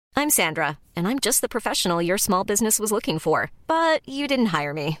I'm Sandra, and I'm just the professional your small business was looking for. But you didn't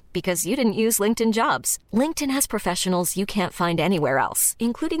hire me because you didn't use LinkedIn Jobs. LinkedIn has professionals you can't find anywhere else,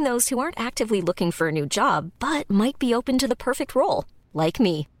 including those who aren't actively looking for a new job, but might be open to the perfect role, like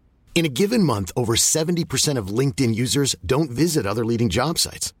me. In a given month, over 70% of LinkedIn users don't visit other leading job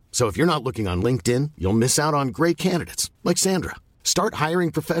sites. So if you're not looking on LinkedIn, you'll miss out on great candidates like Sandra. Start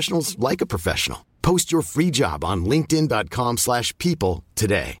hiring professionals like a professional. Post your free job on linkedin.com/people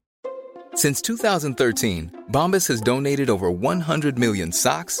today. Since 2013, Bombas has donated over 100 million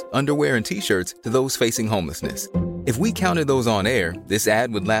socks, underwear, and T-shirts to those facing homelessness. If we counted those on air, this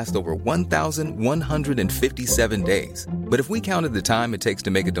ad would last over 1,157 days. But if we counted the time it takes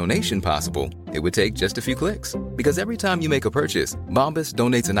to make a donation possible, it would take just a few clicks. Because every time you make a purchase, Bombas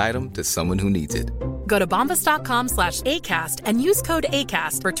donates an item to someone who needs it. Go to bombas.com/ACAST and use code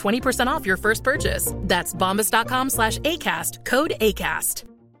ACAST for 20% off your first purchase. That's bombas.com/ACAST, code ACAST.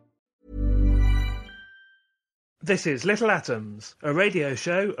 This is Little Atoms, a radio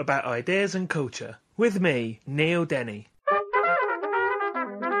show about ideas and culture. With me, Neil Denny.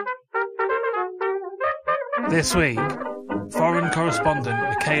 This week, foreign correspondent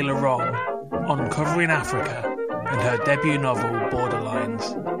Michaela Wrong on covering Africa and her debut novel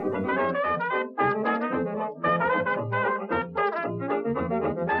Borderlines.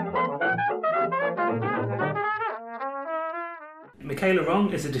 Michaela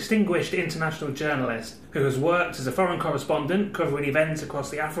Wrong is a distinguished international journalist who has worked as a foreign correspondent covering events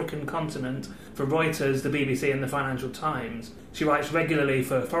across the African continent for Reuters, the BBC and the Financial Times. She writes regularly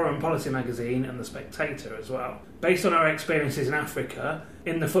for Foreign Policy magazine and The Spectator as well. Based on her experiences in Africa,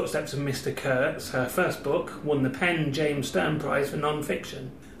 In the Footsteps of Mr. Kurtz, her first book, won the Penn James Stern Prize for non-fiction.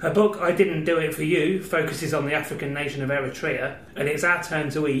 Her book, I Didn't Do It For You, focuses on the African nation of Eritrea, and It's Our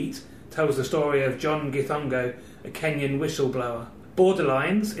Turn to Eat tells the story of John Githongo, a Kenyan whistleblower.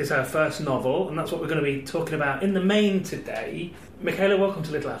 Borderlines is her first novel, and that's what we're going to be talking about in the main today. Michaela, welcome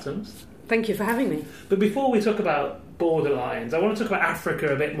to Little Atoms. Thank you for having me. But before we talk about Borderlines, I want to talk about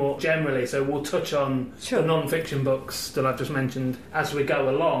Africa a bit more generally, so we'll touch on the non-fiction books that I've just mentioned as we go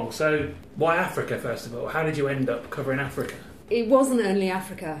along. So, why Africa, first of all? How did you end up covering Africa? It wasn't only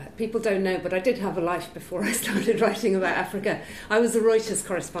Africa. People don't know, but I did have a life before I started writing about Africa. I was a Reuters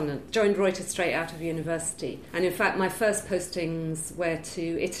correspondent, joined Reuters straight out of university. And in fact, my first postings were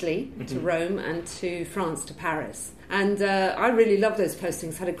to Italy, to Rome, and to France, to Paris. And I really loved those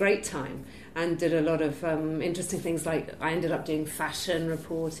postings, had a great time, and did a lot of interesting things, like I ended up doing fashion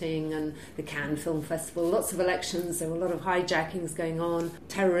reporting and the Cannes Film Festival, lots of elections, there were a lot of hijackings going on,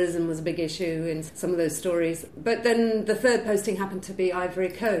 terrorism was a big issue in some of those stories. But then the third posting happened to be Ivory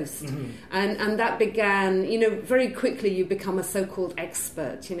Coast, and that began, very quickly you become a so-called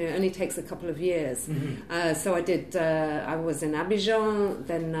expert, it only takes a couple of years. So I was in Abidjan,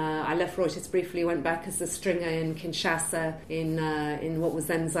 then I left Reuters briefly, went back as a stringer in Kinshasa, in what was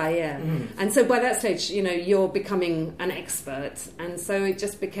then Zaire. And so by that stage, you're becoming an expert. And so it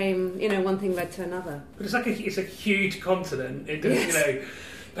just became, one thing led to another. But it's a huge continent. It does,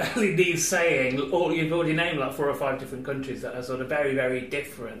 barely needs saying. You've already named like 4 or 5 different countries that are sort of very, very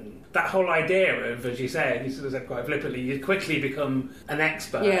different. That whole idea of, as you said, you sort of said quite flippantly, you quickly become an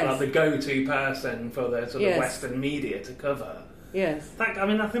expert, like the go-to person for the sort of Western media to cover. Yes. I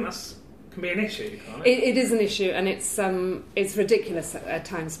think that's can be an issue, can't it? It is an issue, and it's ridiculous at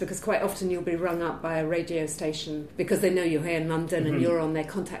times, because quite often you'll be rung up by a radio station because they know you're here in London and you're on their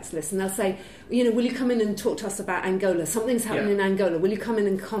contacts list, and they'll say, will you come in and talk to us about Angola? Something's happening in Angola. Will you come in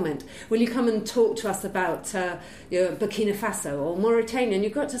and comment? Will you come and talk to us about Burkina Faso or Mauritania? And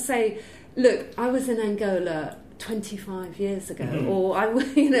you've got to say, look, I was in Angola 25 years ago, or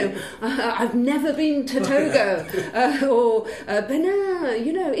I've never been to Togo, or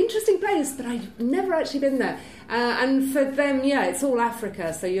Benin, interesting place, but I've never actually been there. And for them, it's all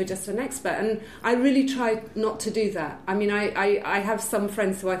Africa, so you're just an expert. And I really try not to do that. I mean, I have some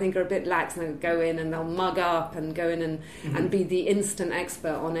friends who I think are a bit lax, and they'll go in and they'll mug up and go in and be the instant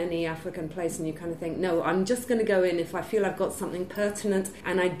expert on any African place, and you kind of think, no, I'm just going to go in if I feel I've got something pertinent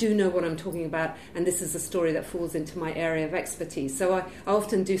and I do know what I'm talking about, and this is a story that falls into my area of expertise. So I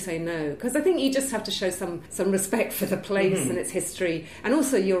often do say no, because I think you just have to show some respect for the place and its history, and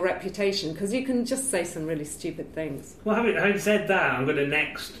also your reputation, because you can just say some really stupid things. Well, having said that, I'm going to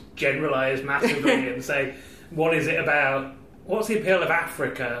next generalise massively and say, what is it about What's the appeal of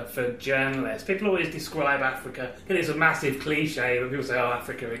Africa for journalists? People always describe Africa, and it's a massive cliche, but people say, oh,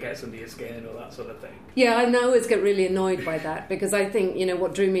 Africa, it gets under your skin, or that sort of thing. Yeah, I always get really annoyed by that, because I think,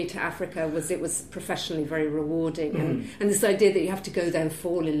 what drew me to Africa was it was professionally very rewarding, and this idea that you have to go there and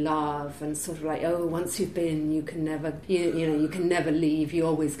fall in love, and sort of like, oh, once you've been, you can never, you can never leave, you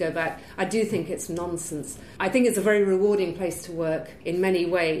always go back. I do think it's nonsense. I think it's a very rewarding place to work in many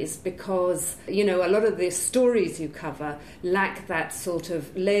ways, because, a lot of the stories you cover lack that sort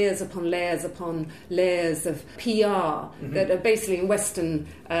of layers upon layers upon layers of PR that are basically in Western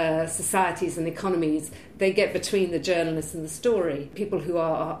societies and economies. They get between the journalist and the story. People who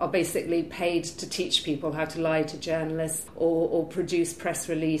are basically paid to teach people how to lie to journalists or produce press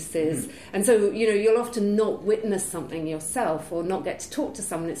releases. And so, you'll often not witness something yourself or not get to talk to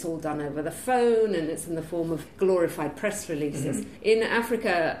someone. It's all done over the phone and it's in the form of glorified press releases. In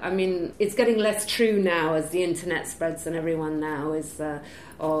Africa, I mean, it's getting less true now as the internet spreads and everyone now is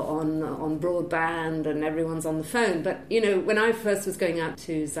on broadband and everyone's on the phone. But, when I first was going out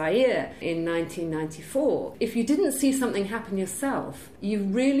to Zaire in 1994, if you didn't see something happen yourself, you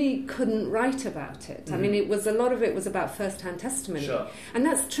really couldn't write about it. I mean, a lot of it was about first-hand testimony. Sure. And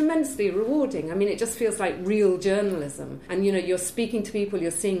that's tremendously rewarding. I mean, it just feels like real journalism. And, you're speaking to people,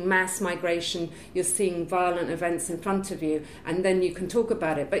 you're seeing mass migration, you're seeing violent events in front of you, and then you can talk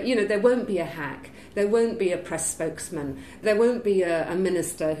about it. But, there won't be a hack. There won't be a press spokesman. There won't be a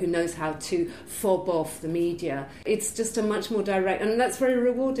minister who knows how to fob off the media. It's just a much more direct, and that's very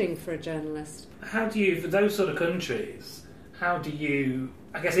rewarding for a journalist. How do you, for those sort of countries, how do you,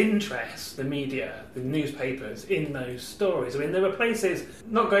 I guess, interest the media, the newspapers, in those stories? I mean, there are places,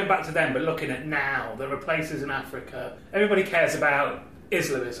 not going back to them, but looking at now, there are places in Africa, everybody cares about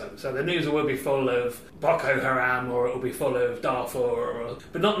Islamism, so the news will be full of Boko Haram, or it will be full of Darfur,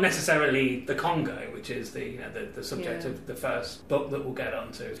 but not necessarily the Congo, which is the subject of the first book that we'll get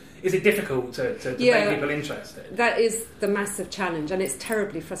onto. Is it difficult to make people interested? That is the massive challenge, and it's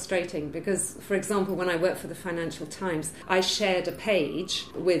terribly frustrating because, for example, when I worked for the Financial Times, I shared a page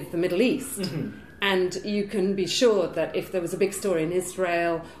with the Middle East. And you can be sure that if there was a big story in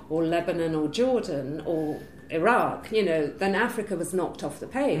Israel or Lebanon or Jordan or Iraq, then Africa was knocked off the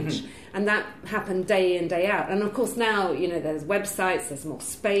page. And that happened day in, day out. And of course now, there's websites, there's more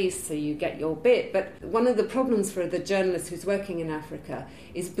space, so you get your bit. But one of the problems for the journalist who's working in Africa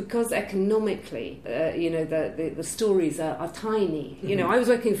is because economically, the stories are tiny. I was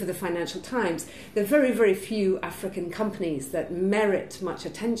working for the Financial Times. There are very, very few African companies that merit much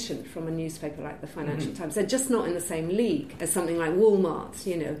attention from a newspaper like the Financial Times. They're just not in the same league as something like Walmart,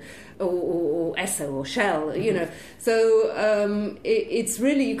 or Esso or Shell, So it's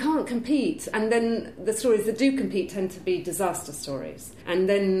really, you can't compete. And then the stories that do compete tend to be disaster stories. And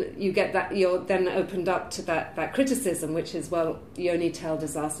then you get that, you're then opened up to that criticism, which is, well, you only tell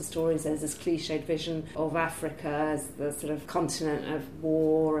disaster stories. There's this cliched vision of Africa as the sort of continent of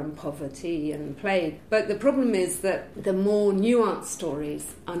war and poverty and plague. But the problem is that the more nuanced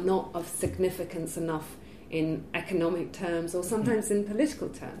stories are not of significance enough in economic terms or sometimes in political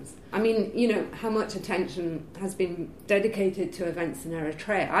terms. I mean, how much attention has been dedicated to events in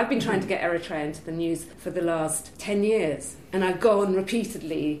Eritrea. I've been trying to get Eritrea into the news for the last 10 years. And I've gone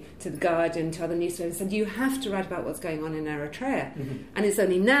repeatedly to The Guardian, to other newspapers, and said, you have to write about what's going on in Eritrea. And it's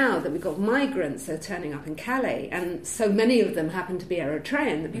only now that we've got migrants who are turning up in Calais, and so many of them happen to be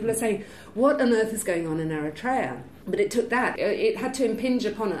Eritrean, that people are saying, what on earth is going on in Eritrea? But it took that. It had to impinge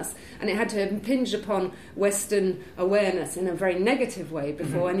upon us, and it had to impinge upon Western awareness in a very negative way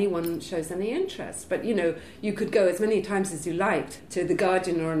before anyone shows any interest. But, you could go as many times as you liked to The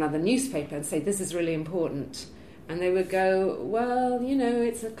Guardian or another newspaper and say, this is really important. And they would go, well,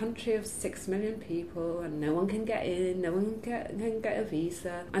 it's a country of 6 million people and no one can get in, no one can get a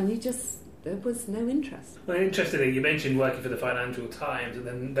visa. And there was no interest. Well, interestingly, you mentioned working for the Financial Times, and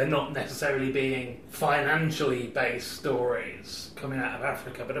then they're not necessarily being financially based stories coming out of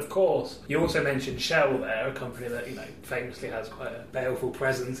Africa. But of course, you also mentioned Shell there, a company that, famously has quite a baleful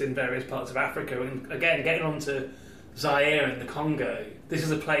presence in various parts of Africa. And again, getting on to Zaire in the Congo, this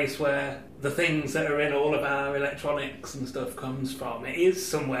is a place where the things that are in all of our electronics and stuff comes from. It is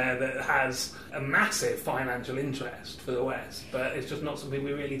somewhere that has a massive financial interest for the West, but it's just not something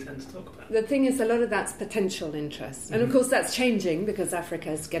we really tend to talk about. The thing is, a lot of that's potential interest. And of course that's changing because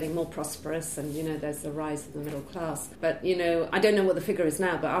Africa is getting more prosperous and, there's the rise of the middle class. But, I don't know what the figure is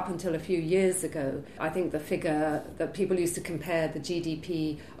now, but up until a few years ago, I think the figure that people used to compare the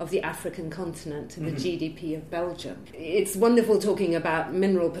GDP of the African continent to the GDP of Belgium. It's wonderful talking about about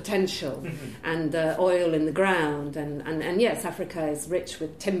mineral potential and oil in the ground. And yes, Africa is rich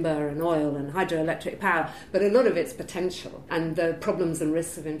with timber and oil and hydroelectric power, but a lot of its potential and the problems and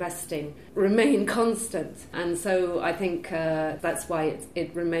risks of investing remain constant. And so I think that's why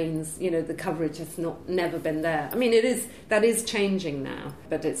it remains, the coverage has never been there. I mean, that is changing now,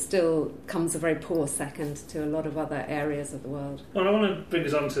 but it still comes a very poor second to a lot of other areas of the world. Well, I want to bring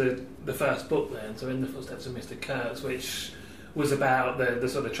us on to the first book then, so In the Footsteps of Mr. Kurtz, which was about the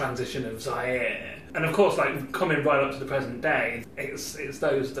sort of transition of Zaire. And of course, like, coming right up to the present day, it's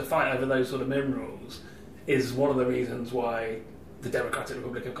the fight over those sort of minerals is one of the reasons why the Democratic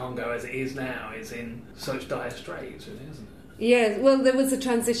Republic of Congo, as it is now, is in such dire straits, really, isn't it? Yeah, well, there was a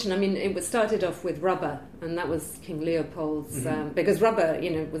transition. I mean, it started off with rubber, and that was King Leopold's... because rubber,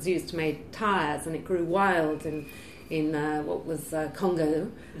 was used to make tyres, and it grew wild in what was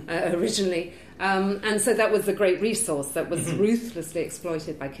Congo originally. And so that was a great resource that was ruthlessly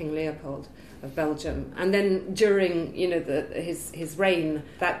exploited by King Leopold of Belgium. And then during, his reign,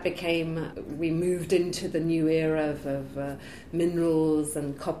 we moved into the new era of minerals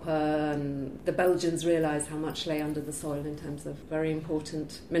and copper, and the Belgians realised how much lay under the soil in terms of very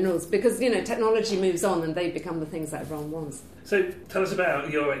important minerals, because, technology moves on and they become the things that everyone wants. So tell us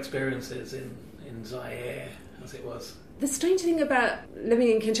about your experiences in Zaire, as it was. The strange thing about living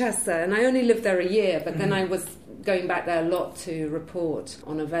in Kinshasa, and I only lived there a year, but then I was going back there a lot to report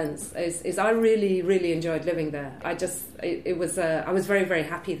on events, is I really, really enjoyed living there. I was very, very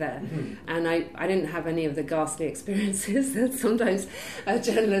happy there. And I didn't have any of the ghastly experiences that sometimes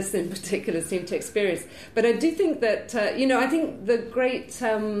journalists in particular seem to experience. But I do think that, I think the great...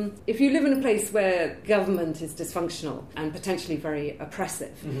 if you live in a place where government is dysfunctional and potentially very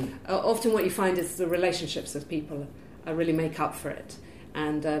oppressive, often what you find is the relationships of people really make up for it,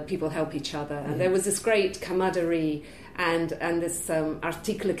 and people help each other. And there was this great camaraderie and this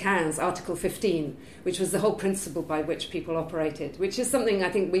Article 15, which was the whole principle by which people operated, which is something I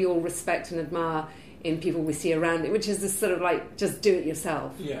think we all respect and admire in people we see around it, which is this sort of like, just do it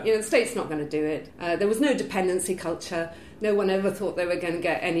yourself. Yeah. The state's not going to do it. There was no dependency culture. No one ever thought they were going to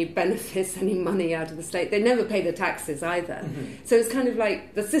get any benefits, any money out of the state. They never pay the taxes either. So it's kind of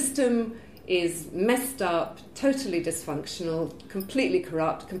like the system is messed up, totally dysfunctional, completely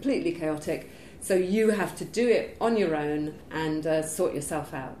corrupt, completely chaotic. So you have to do it on your own and sort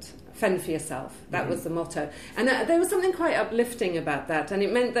yourself out. Fend for yourself. That was the motto. And there was something quite uplifting about that. And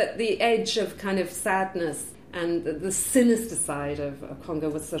it meant that the edge of kind of sadness and the sinister side of Congo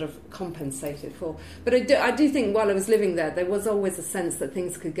was sort of compensated for. But I do think while I was living there was always a sense that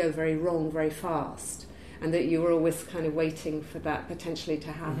things could go very wrong very fast, and that you were always kind of waiting for that potentially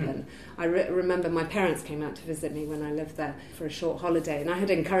to happen. I remember my parents came out to visit me when I lived there for a short holiday, and I had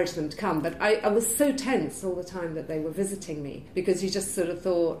encouraged them to come, but I was so tense all the time that they were visiting me, because you just sort of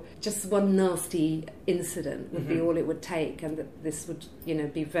thought just one nasty incident would be all it would take, and that this would,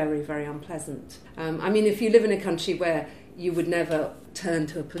 be very, very unpleasant. I mean, if you live in a country where you would never turn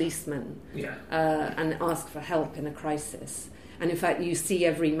to a policeman and ask for help in a crisis, and in fact you see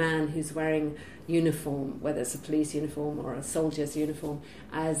every man who's wearing uniform, whether it's a police uniform or a soldier's uniform,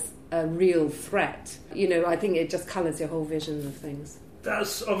 as a real threat, I think it just colours your whole vision of things.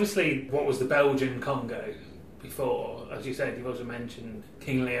 That's obviously what was the Belgian Congo before. As you said, you've also mentioned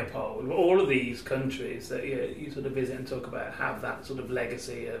King Leopold. All of these countries that you sort of visit and talk about have that sort of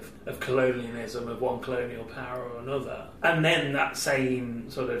legacy of colonialism, of one colonial power or another. And then that same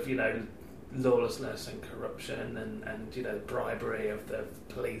sort of, lawlessness and corruption and bribery of the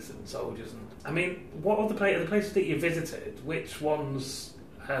police and soldiers. And I mean, what are the places that you visited? Which ones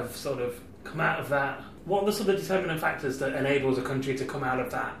have sort of come out of that? What are the sort of determinant factors that enables a country to come out of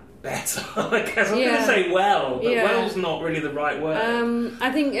that better? I guess I'm going to say well, but well's not really the right word.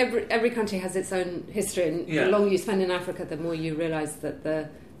 I think every country has its own history, and the longer you spend in Africa, the more you realise that the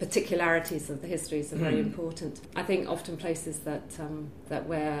particularities of the histories are very important. I think often places that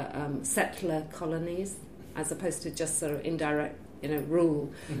were settler colonies, as opposed to just sort of indirect,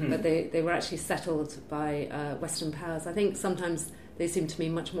 rule, but they were actually settled by Western powers. I think sometimes they seem to me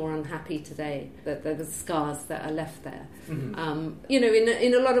much more unhappy today, that there are scars that are left there.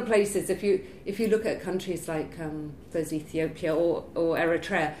 In a lot of places, if you look at countries like those Ethiopia or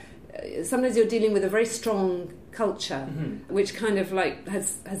Eritrea, sometimes you're dealing with a very strong culture, which kind of like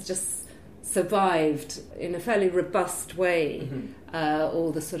has just survived in a fairly robust way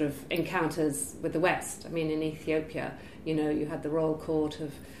all the sort of encounters with the West. I mean, in Ethiopia, you had the royal court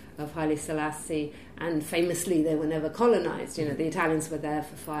of Haile Selassie, and famously they were never colonized. The Italians were there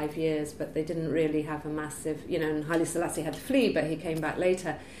for 5 years, but they didn't really have a massive, and Haile Selassie had to flee, but he came back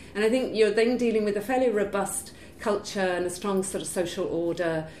later. And I think you're then dealing with a fairly robust culture and a strong sort of social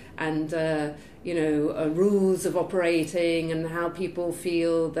order and rules of operating and how people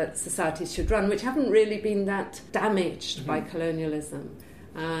feel that societies should run, which haven't really been that damaged by colonialism.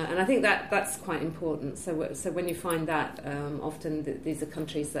 And I think that's quite important. So when you find that, often these are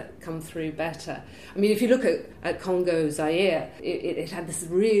countries that come through better. I mean, if you look at Congo, Zaire, it had this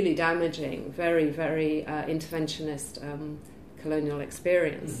really damaging, very, very interventionist colonial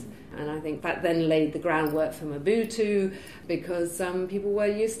experience. And I think that then laid the groundwork for Mobutu, because people were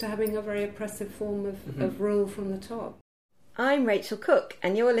used to having a very oppressive form of rule from the top. I'm Rachel Cook,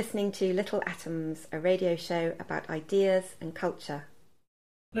 and you're listening to Little Atoms, a radio show about ideas and culture.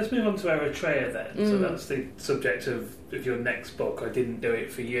 Let's move on to Eritrea then. So that's the subject of your next book, I Didn't Do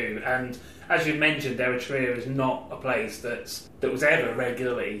It For You. And as you mentioned, Eritrea is not a place that was ever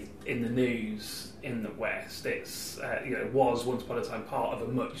regularly in the news in the West. It's was once upon a time part of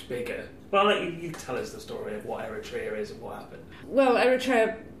a much bigger... Well, I'll let you tell us the story of what Eritrea is and what happened. Well,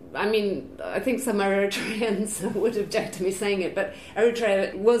 Eritrea... I mean, I think some Eritreans would object to me saying it, but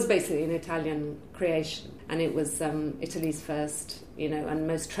Eritrea was basically an Italian creation, and it was Italy's first, and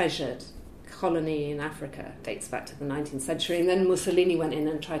most treasured colony in Africa. It dates back to the 19th century, and then Mussolini went in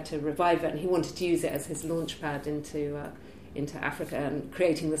and tried to revive it, and he wanted to use it as his launchpad into Africa and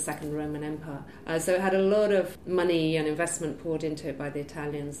creating the Second Roman Empire. So it had a lot of money and investment poured into it by the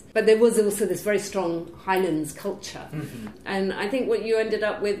Italians. But there was also this very strong Highlands culture. And I think what you ended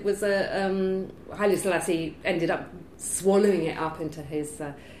up with was Haile Selassie ended up swallowing it up into his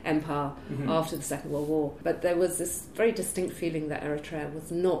empire after the Second World War. But there was this very distinct feeling that Eritrea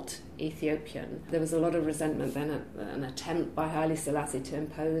was not Ethiopian. There was a lot of resentment then at an attempt by Haile Selassie to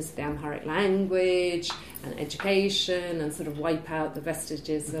impose the Amharic language and education and sort of wipe out the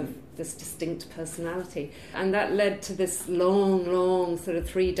vestiges of this distinct personality. And that led to this long sort of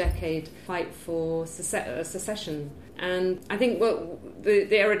 3-decade fight for secession. And I think the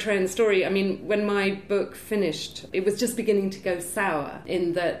Eritrean story, I mean, when my book finished, it was just beginning to go sour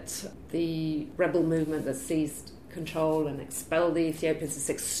in that the rebel movement that seized control and expel the Ethiopians, this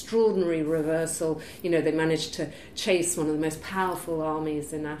extraordinary reversal. They managed to chase one of the most powerful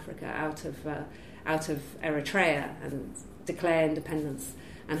armies in Africa out of Eritrea and declare independence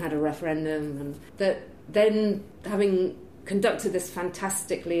and had a referendum. And that then, having conducted this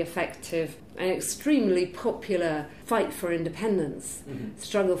fantastically effective and extremely popular fight for independence,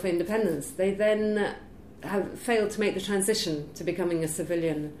 struggle for independence, they then have failed to make the transition to becoming a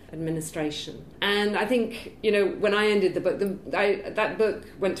civilian administration. And I think, when I ended the book, that book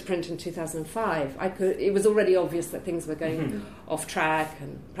went to print in 2005. It was already obvious that things were going off track,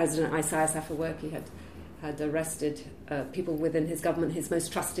 and President Isaias Afwerki had arrested people within his government, his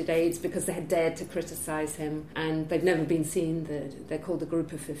most trusted aides, because they had dared to criticise him, and they've never been seen. They're called the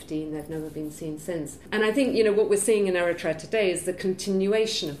Group of 15. They've never been seen since. And I think, what we're seeing in Eritrea today is the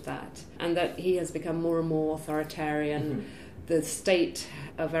continuation of that, and that he has become more and more authoritarian. The state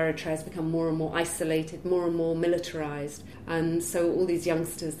of Eritrea has become more and more isolated, more and more militarised. And so all these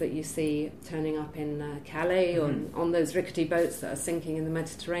youngsters that you see turning up in Calais or on those rickety boats that are sinking in the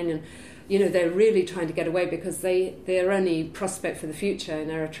Mediterranean, they're really trying to get away because their only prospect for the future in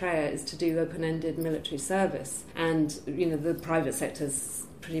Eritrea is to do open-ended military service. And, the private sector's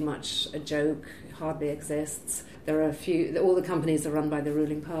pretty much a joke, hardly exists. There are all the companies are run by the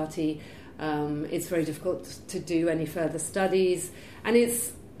ruling party. It's very difficult to do any further studies. And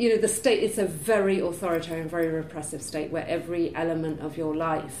it's, the state is a very authoritarian, very repressive state where every element of your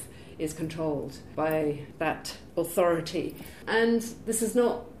life is controlled by that authority. And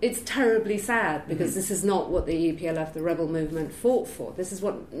it's terribly sad because this is not what the EPLF, the rebel movement, fought for. This is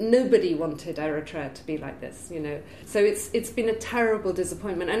what nobody wanted Eritrea to be like this, So it's been a terrible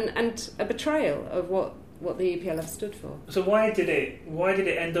disappointment and a betrayal of what the EPLF stood for. So why did it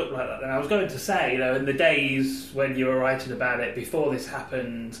end up like that then? I was going to say, in the days when you were writing about it before this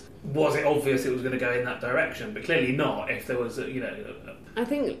happened, was it obvious it was going to go in that direction? But clearly not, if there was I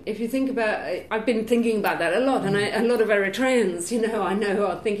think if you think about it, I've been thinking about that a lot, and a lot of Eritreans, I know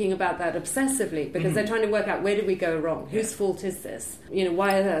are thinking about that obsessively because they're trying to work out, where did we go wrong? Whose fault is this?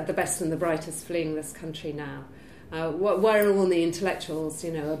 Why are the best and the brightest fleeing this country now? Why are all the intellectuals,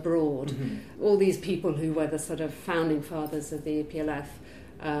 abroad? All these people who were the sort of founding fathers of the EPLF,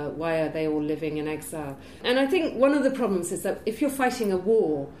 why are they all living in exile? And I think one of the problems is that if you're fighting a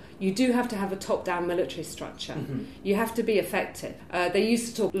war, you do have to have a top-down military structure. You have to be effective. They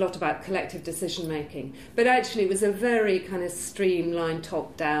used to talk a lot about collective decision-making, but actually it was a very kind of streamlined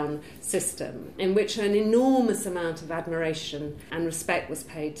top-down system in which an enormous amount of admiration and respect was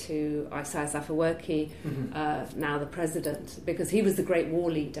paid to Isaias Afwerki, now the president, because he was the great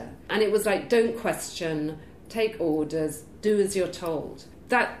war leader. And it was like, don't question, take orders, do as you're told.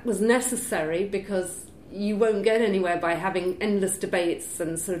 That was necessary because you won't get anywhere by having endless debates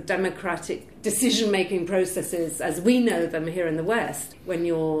and sort of democratic decision-making processes as we know them here in the West when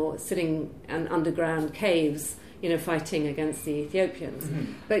you're sitting in underground caves, fighting against the Ethiopians.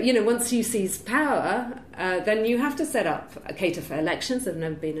 Mm-hmm. But, once you seize power, then you have to set up, cater for elections. There have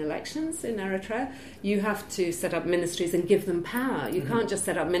never been elections in Eritrea. You have to set up ministries and give them power. You can't just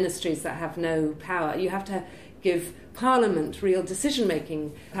set up ministries that have no power. You have to give Parliament real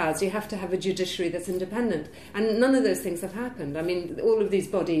decision-making powers. You have to have a judiciary that's independent. And none of those things have happened. I mean, all of these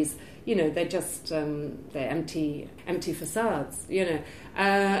bodies, they're just, they're empty facades,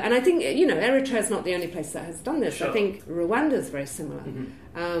 And I think, Eritrea is not the only place that has done this. Sure. I think Rwanda is very similar.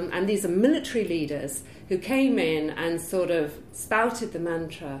 Mm-hmm. And these are military leaders who came in and sort of spouted the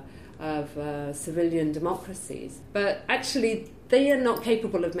mantra of civilian democracies. But actually, they are not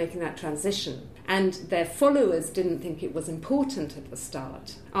capable of making that transition. And their followers didn't think it was important at the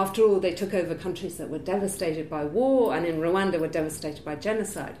start. After all, they took over countries that were devastated by war, and in Rwanda were devastated by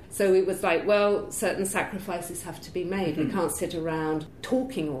genocide. So it was like, well, certain sacrifices have to be made. Mm-hmm. We can't sit around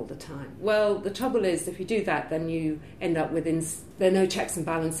talking all the time. Well, the trouble is, if you do that, then you end up with there are no checks and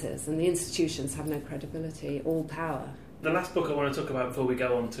balances, and the institutions have no credibility or power. The last book I want to talk about before we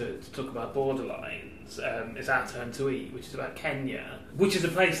go on to talk about Borderlines is Our Turn to Eat, which is about Kenya, which is a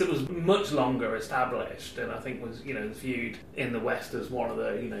place that was much longer established and I think was, viewed in the West as one of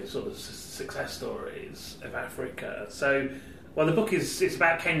the, sort of success stories of Africa. So, well, the book it's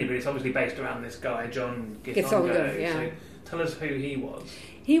about Kenya, but it's obviously based around this guy, John Githongo. Yeah. So tell us who he was.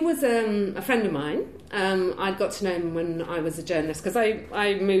 He was a friend of mine. I got to know him when I was a journalist because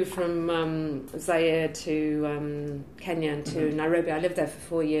I moved from Zaire to Kenya and to Nairobi. I lived there for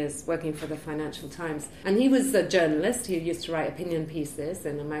 4 years working for the Financial Times. And he was a journalist. He used to write opinion pieces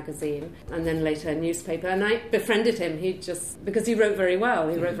in a magazine and then later a newspaper. And I befriended him. Because he wrote very well.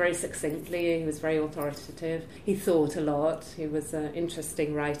 He wrote very succinctly. He was very authoritative. He thought a lot. He was an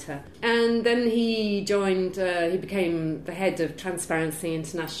interesting writer. And then he became the head of Transparency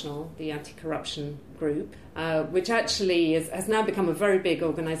International, the anti-corruption group, which actually has now become a very big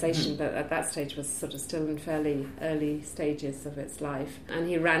organisation, but at that stage was sort of still in fairly early stages of its life. And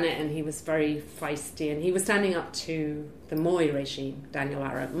he ran it, and he was very feisty, and he was standing up to the Moi regime, Daniel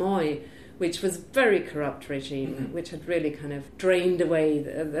Arap Moi, which was a very corrupt regime, which had really kind of drained away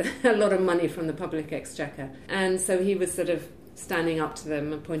a lot of money from the public exchequer. And so he was sort of standing up to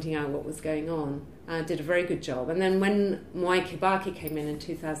them and pointing out what was going on. Did a very good job. And then when Mwai Kibaki came in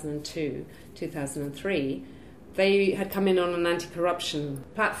 2002, 2003, they had come in on an anti-corruption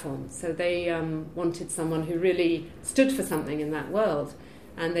platform. So they wanted someone who really stood for something in that world.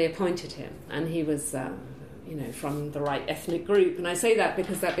 And they appointed him. And he was, from the right ethnic group. And I say that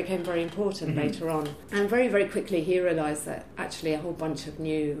because that became very important later on. And very, very quickly he realised that actually a whole bunch of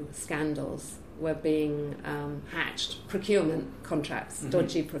new scandals were being hatched, procurement contracts,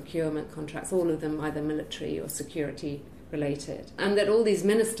 dodgy procurement contracts, all of them either military or security related. And that all these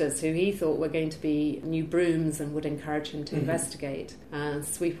ministers who he thought were going to be new brooms and would encourage him to investigate and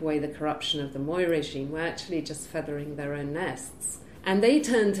sweep away the corruption of the Moi regime were actually just feathering their own nests. And they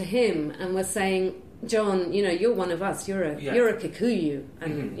turned to him and were saying, John, you're one of us, you're a Kikuyu,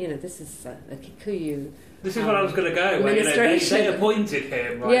 and, this is a Kikuyu. This is what I was going to go. They appointed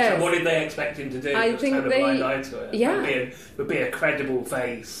him, right? Yes. So what did they expect him to do? I think turn a blind eye to it. Yeah. Would be a credible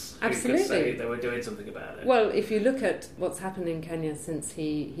face. Absolutely. Who could say they were doing something about it. Well, if you look at what's happened in Kenya since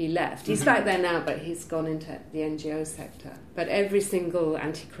he left, he's back there now, but he's gone into the NGO sector. But every single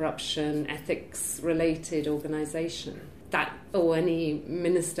anti-corruption, ethics-related organisation, or any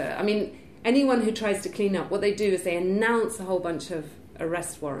minister, anyone who tries to clean up, what they do is they announce a whole bunch of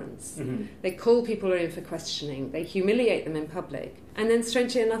arrest warrants. They call people in for questioning. They humiliate them in public. And then,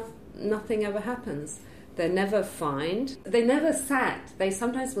 strangely enough, nothing ever happens. They're never fined. They never sacked. They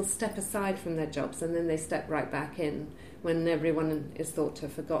sometimes will step aside from their jobs and then they step right back in when everyone is thought to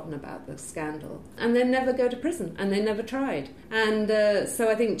have forgotten about the scandal. And they never go to prison, and they never tried. And so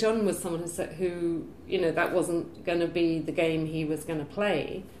I think John was someone who that wasn't going to be the game he was going to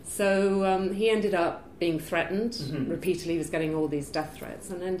play. So he ended up being threatened repeatedly. He was getting all these death threats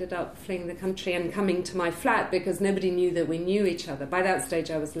and ended up fleeing the country and coming to my flat because nobody knew that we knew each other. By that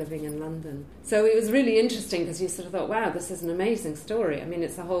stage I was living in London. So it was really interesting because you sort of thought, wow, this is an amazing story.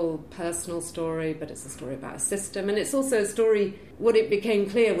 It's a whole personal story, but it's a story about a system. And it's also a story, what it became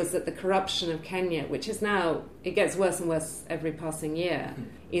clear was that the corruption of Kenya, which is now, it gets worse and worse every passing year,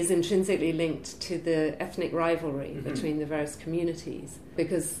 is intrinsically linked to the ethnic rivalry between the various communities.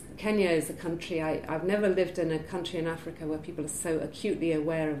 because Kenya is a country, I've never lived in a country in Africa where people are so acutely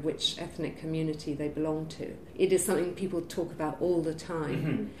aware of which ethnic community they belong to. It is something people talk about all the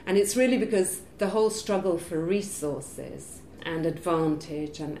time. And it's really because the whole struggle for resources and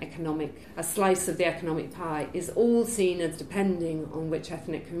advantage and a slice of the economic pie is all seen as depending on which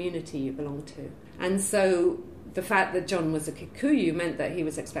ethnic community you belong to. And so the fact that John was a Kikuyu meant that he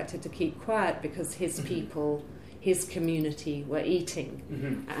was expected to keep quiet because his people, his community were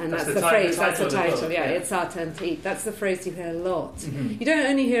eating. And that's the phrase, that's the title, it's our turn to eat. That's the phrase you hear a lot. You don't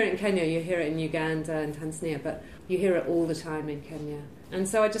only hear it in Kenya, you hear it in Uganda and Tanzania, but you hear it all the time in Kenya. And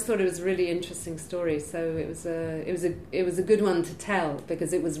so I just thought it was a really interesting story. So it was a good one to tell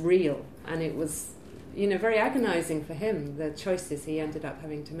because it was real and it was, very agonising for him, the choices he ended up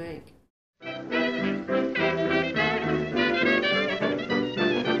having to make.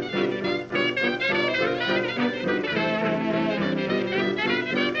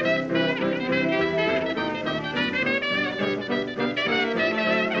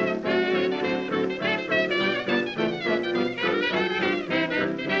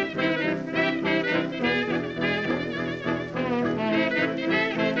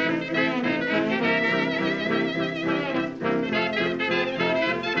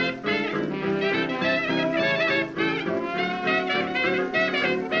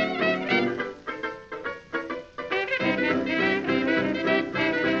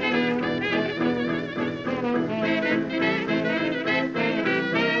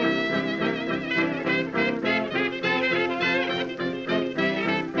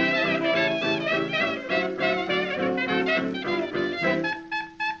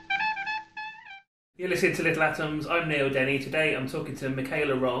 You're listening to Little Atoms. I'm Neil Denny. Today I'm talking to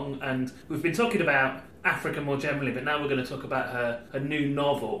Michaela Wrong, and we've been talking about Africa more generally, but now we're going to talk about her new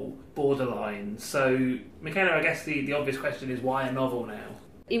novel, Borderline. So, Michaela, I guess the obvious question is, why a novel now?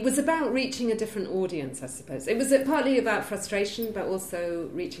 It was about reaching a different audience, I suppose. It was partly about frustration, but also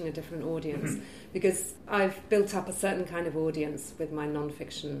reaching a different audience. Because I've built up a certain kind of audience with my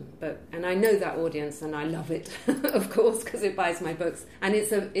non-fiction book. And I know that audience, and I love it, of course, because it buys my books. And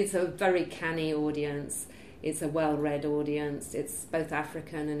it's a very canny audience. It's a well-read audience. It's both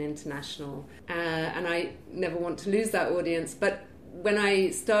African and international. And I never want to lose that audience. But when I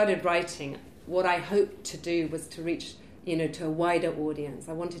started writing, what I hoped to do was to reach to a wider audience.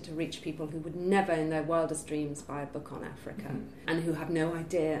 I wanted to reach people who would never in their wildest dreams buy a book on Africa and who have no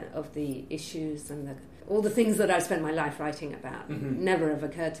idea of the issues and all the things that I've spent my life writing about never have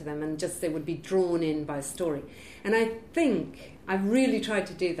occurred to them, and just they would be drawn in by a story. And I think I've really tried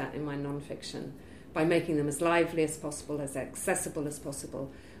to do that in my non-fiction by making them as lively as possible, as accessible as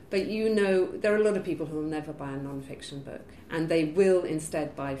possible. But there are a lot of people who will never buy a non-fiction book, and they will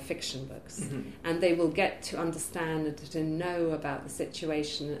instead buy fiction books. And they will get to understand and to know about the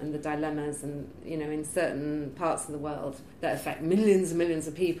situation and the dilemmas and, in certain parts of the world that affect millions and millions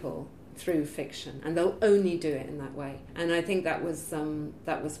of people through fiction, and they'll only do it in that way. And I think that was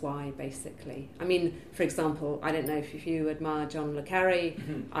why, basically. I mean, for example, I don't know if you admire John le Carré.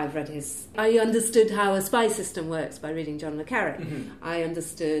 I've read I understood how a spy system works by reading John le Carré. I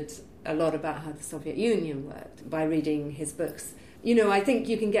understood a lot about how the Soviet Union worked by reading his books. I think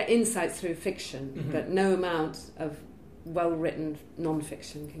you can get insights through fiction that no amount of well-written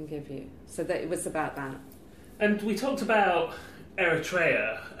non-fiction can give you. So that it was about that. And we talked about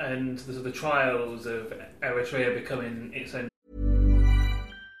Eritrea and the trials of Eritrea becoming its own.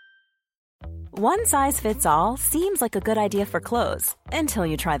 One size fits all seems like a good idea for clothes until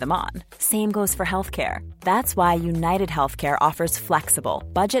you try them on. Same goes for healthcare. That's why United Healthcare offers flexible,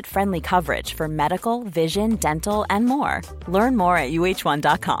 budget-friendly coverage for medical, vision, dental, and more. Learn more at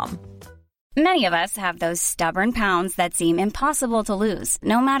UH1.com. Many of us have those stubborn pounds that seem impossible to lose,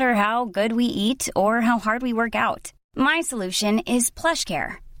 no matter how good we eat or how hard we work out. My solution is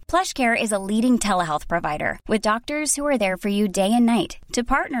PlushCare. PlushCare is a leading telehealth provider with doctors who are there for you day and night to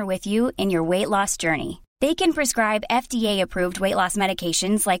partner with you in your weight loss journey. They can prescribe FDA-approved weight loss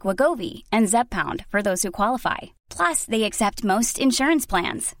medications like Wegovy and Zepbound for those who qualify. Plus, they accept most insurance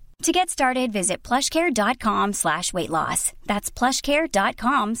plans. To get started, visit plushcare.com/weightloss. That's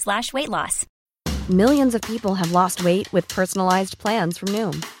plushcare.com/weightloss. Millions of people have lost weight with personalized plans from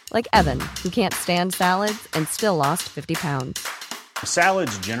Noom. Like Evan, who can't stand salads and still lost 50 pounds.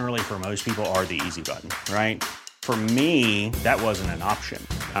 Salads generally for most people are the easy button, right? For me, that wasn't an option.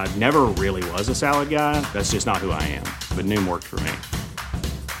 I never really was a salad guy. That's just not who I am. But Noom worked for me.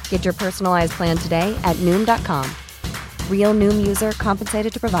 Get your personalized plan today at Noom.com. Real Noom user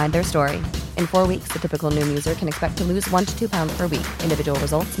compensated to provide their story. In 4 weeks, the typical Noom user can expect to lose 1 to 2 pounds per week. Individual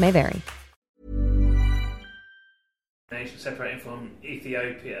results may vary. nation separating from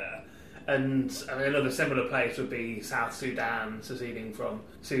Ethiopia. And another similar place would be South Sudan seceding from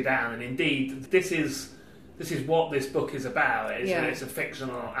Sudan. And indeed, this is what this book is about. It's a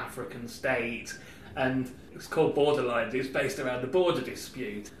fictional African state, and it's called Borderlines. It's based around the border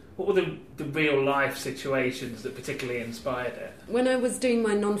dispute. What were the real life situations that particularly inspired it? When I was doing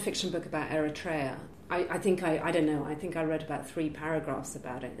my non-fiction book about Eritrea, I think I read about 3 paragraphs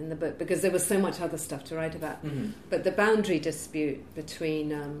about it in the book, because there was so much other stuff to write about. Mm-hmm. But the boundary dispute between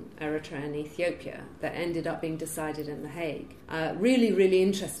Eritrea and Ethiopia that ended up being decided in The Hague really, really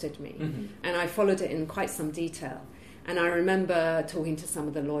interested me. Mm-hmm. And I followed it in quite some detail. And I remember talking to some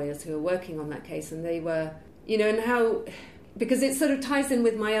of the lawyers who were working on that case, and they were, and how... Because it sort of ties in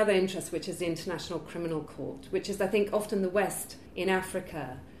with my other interest, which is the International Criminal Court, which is, I think, often the West in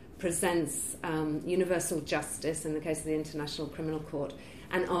Africa presents universal justice, in the case of the International Criminal Court,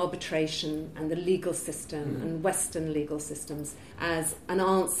 and arbitration and the legal system and Western legal systems as an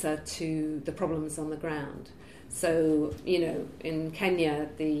answer to the problems on the ground. So, in Kenya,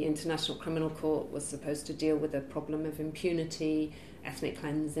 the International Criminal Court was supposed to deal with the problem of impunity, ethnic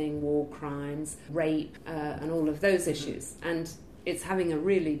cleansing, war crimes, rape, and all of those issues. And it's having a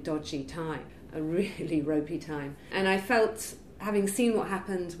really dodgy time, a really ropey time. And I felt, having seen what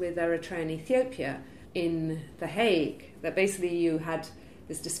happened with Eritrea and Ethiopia in The Hague, that basically you had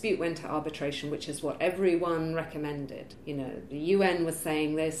this dispute went to arbitration, which is what everyone recommended. The UN was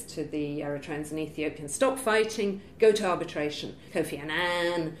saying this to the Eritreans and Ethiopians: stop fighting, go to arbitration. Kofi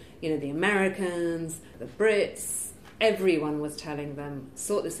Annan, the Americans, the Brits, everyone was telling them,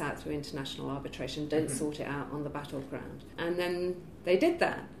 sort this out through international arbitration, don't sort it out on the battleground. And then they did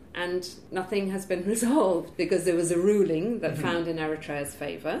that. And nothing has been resolved, because there was a ruling that found in Eritrea's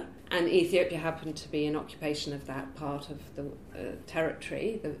favour, and Ethiopia happened to be in occupation of that part of the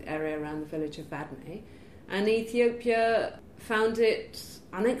territory, the area around the village of Badme, and Ethiopia found it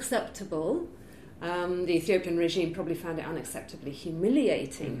unacceptable. The Ethiopian regime probably found it unacceptably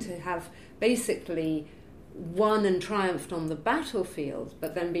humiliating to have basically won and triumphed on the battlefield,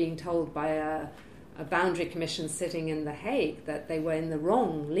 but then being told by a boundary commission sitting in The Hague that they were in the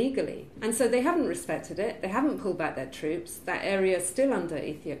wrong legally. And so they haven't respected it. They haven't pulled back their troops. That area is still under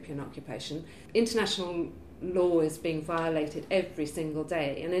Ethiopian occupation. International law is being violated every single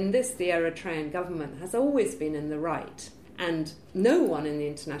day. And in this, the Eritrean government has always been in the right. And no one in the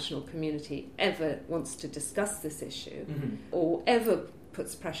international community ever wants to discuss this issue or ever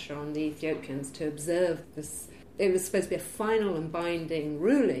puts pressure on the Ethiopians to observe this. It was supposed to be a final and binding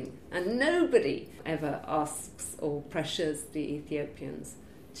ruling, and nobody ever asks or pressures the Ethiopians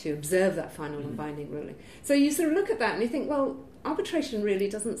to observe that final and binding ruling. So you sort of look at that and you think, well, arbitration really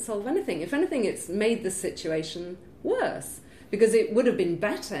doesn't solve anything. If anything, it's made the situation worse, because it would have been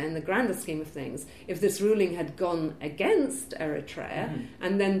better in the grander scheme of things if this ruling had gone against Eritrea,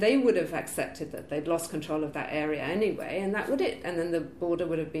 and then they would have accepted that they'd lost control of that area anyway, and that would it. And then the border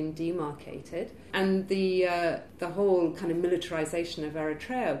would have been demarcated, and the whole kind of militarization of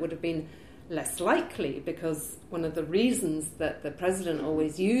Eritrea would have been less likely, because one of the reasons that the president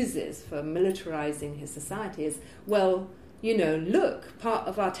always uses for militarizing his society is, well, look, part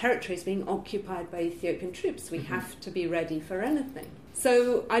of our territory is being occupied by Ethiopian troops. We have to be ready for anything.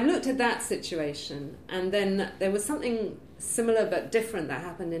 So I looked at that situation, and then there was something similar but different that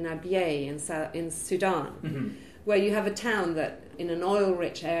happened in Abyei in Sudan, where you have a town that, in an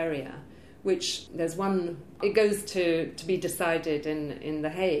oil-rich area, which there's one, it goes to be decided in The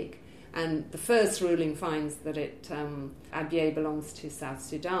Hague, and the first ruling finds that Abyei belongs to South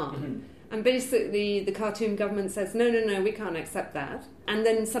Sudan. And basically the Khartoum government says, no, we can't accept that. And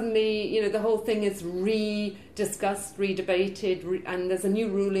then suddenly, the whole thing is re-discussed, re-debated, and there's a new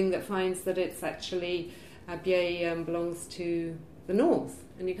ruling that finds that it's actually Abyei belongs to the north.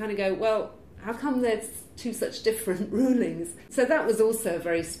 And you kind of go, well, how come there's 2 such different rulings? So that was also a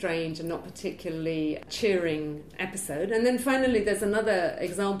very strange and not particularly cheering episode. And then finally there's another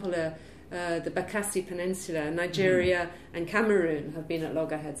example, the Bakassi Peninsula. Nigeria and Cameroon have been at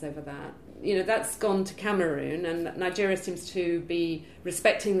loggerheads over that. That's gone to Cameroon, and Nigeria seems to be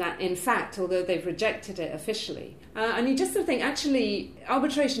respecting that in fact, although they've rejected it officially. And you just sort of think, actually,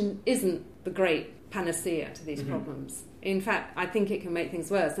 arbitration isn't the great panacea to these problems. In fact, I think it can make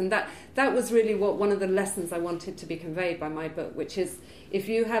things worse. And that was really one of the lessons I wanted to be conveyed by my book, which is, if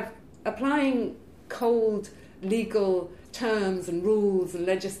you have applying cold legal terms and rules and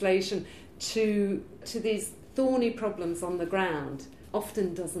legislation to these thorny problems on the ground,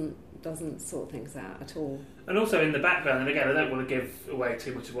 often doesn't sort things out at all. And also in the background, and again, I don't want to give away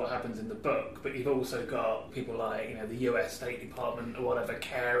too much of what happens in the book, but you've also got people like, the US State Department or whatever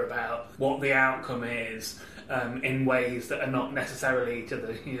care about what the outcome is in ways that are not necessarily to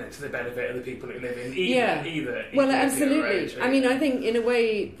the benefit of the people who live in either. Well, absolutely. I mean, I think in a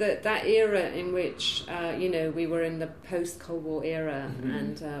way that era in which we were in the post-Cold War era,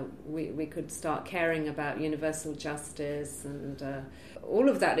 and we could start caring about universal justice, and all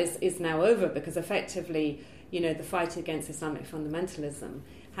of that is now over, because effectively, the fight against Islamic fundamentalism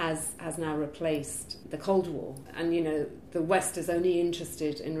has now replaced the Cold War, and the West is only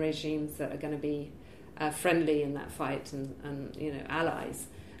interested in regimes that are going to be friendly in that fight, and allies,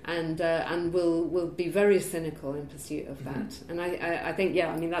 and will be very cynical in pursuit of that. And I think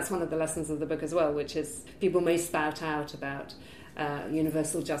that's one of the lessons of the book as well, which is people may spout out about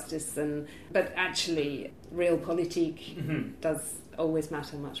universal justice, but actually realpolitik does always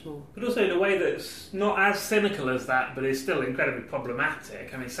matter much more. But also in a way that's not as cynical as that, but is still incredibly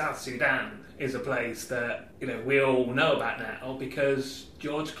problematic. I mean, South Sudan is a place that we all know about now because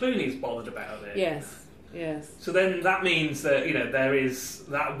George Clooney's bothered about it. Yes. So then that means that there is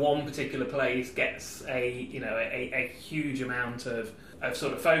that one particular place gets a huge amount of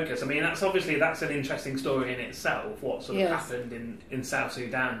sort of focus. I mean, that's an interesting story in itself, what sort of happened in South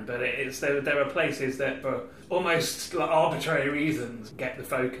Sudan. But there are places that, for almost arbitrary reasons, get the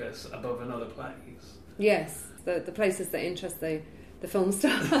focus above another place. Yes, the places that interest the film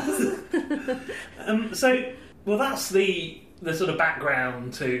stars. That's the sort of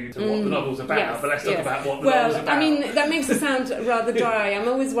background to what the novel's about, but let's talk about what the novel's about. Well, I mean, that makes it sound rather dry. I'm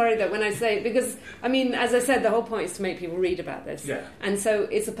always worried that when I say... Because, I mean, as I said, the whole point is to make people read about this. Yeah. And so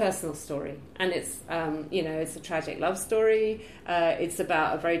it's a personal story. And it's, it's a tragic love story. It's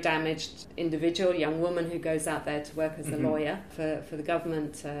about a very damaged individual, young woman who goes out there to work as a lawyer for the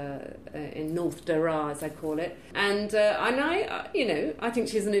government in North Daraa, as I call it. And I think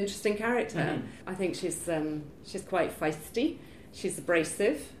she's an interesting character. I think she's quite feisty. She's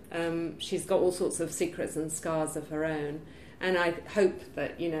abrasive. She's got all sorts of secrets and scars of her own. And I hope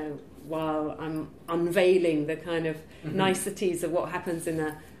that, while I'm unveiling the kind of niceties of what happens in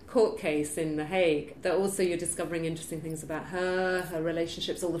a court case in The Hague, that also you're discovering interesting things about her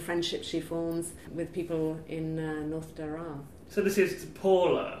relationships, all the friendships she forms with people in North Daraa. So this is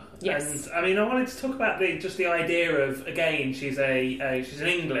Paula. Yes. And I mean, I wanted to talk about the idea of, again, she's an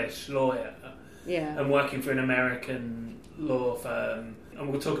English lawyer. Yeah. And working for an American law firm, and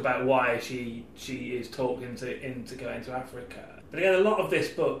we'll talk about why she is talked into going to Africa. But again, a lot of this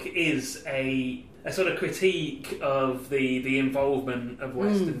book is a sort of critique of the involvement of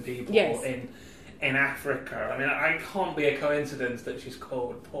Western people in Africa. I mean, it can't be a coincidence that she's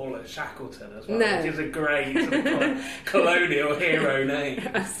called Paula Shackleton as well, which is a great sort of colonial hero name.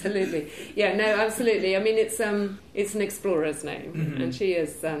 Absolutely. Yeah, no, absolutely. I mean, it's an explorer's name, and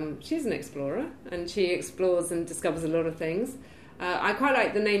she's an explorer, and she explores and discovers a lot of things. I quite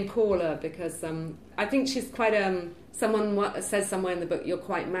like the name Paula because I think she's quite someone says somewhere in the book, you're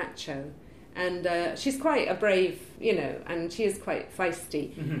quite macho. And she's quite a brave, and she is quite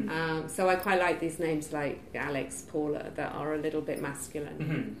feisty. So I quite like these names like Alex, Paula, that are a little bit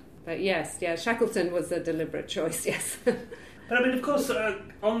masculine. But yes, Shackleton was a deliberate choice, yes. But I mean, of course,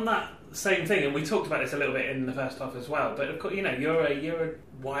 on that same thing, and we talked about this a little bit in the first half as well, but of course, you're a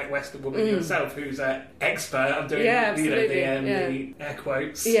white Western woman yourself who's an expert. I'm doing the air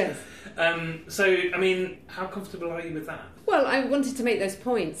quotes. Yes. So, I mean, how comfortable are you with that? Well, I wanted to make those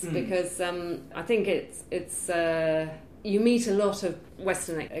points because I think it's you meet a lot of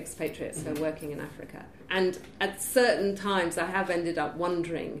Western expatriates who are working in Africa. And at certain times I have ended up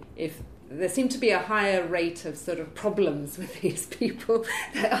wondering if there seemed to be a higher rate of sort of problems with these people.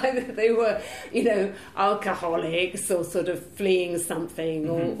 That either they were, alcoholics or sort of fleeing something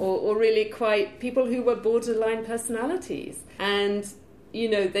or really quite people who were borderline personalities. And,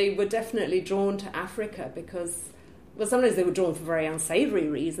 they were definitely drawn to Africa because... Well, sometimes they were drawn for very unsavoury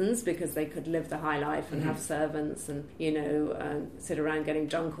reasons because they could live the high life and have servants and, sit around getting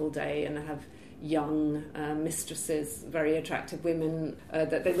drunk all day and have young mistresses, very attractive women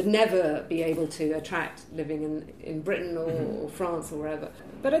that they would never be able to attract living in Britain or France or wherever.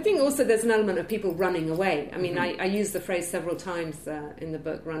 But I think also there's an element of people running away. I mean, I use the phrase several times in the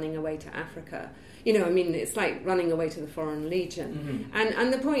book, running away to Africa. It's like running away to the Foreign Legion.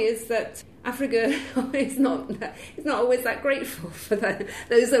 And the point is that Africa is not always that grateful for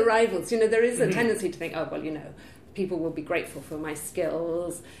those arrivals. There is a tendency to think, people will be grateful for my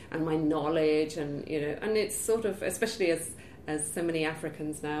skills and my knowledge, and and it's sort of, especially as so many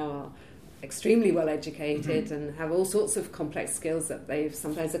Africans now are extremely well educated and have all sorts of complex skills that they've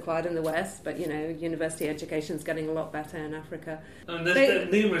sometimes acquired in the West, but, you know, university education's getting a lot better in Africa. And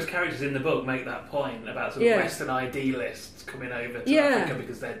there's numerous characters in the book make that point about sort of Western idealists coming over to Africa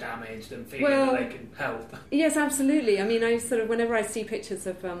because they're damaged and feeling that they can help. Yes, absolutely. I mean, I sort of, whenever I see pictures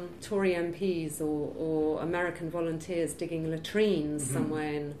of Tory MPs or American volunteers digging latrines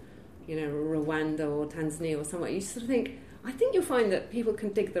somewhere in, you know, Rwanda or Tanzania or somewhere, you sort of think, I think you'll find that people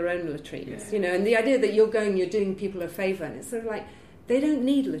can dig their own latrines, you know, and the idea that you're doing people a favour, and it's sort of like, they don't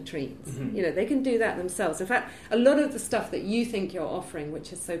need latrines, you know, they can do that themselves. In fact, a lot of the stuff that you think you're offering,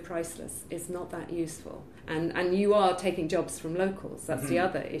 which is so priceless, is not that useful. And you are taking jobs from locals. That's the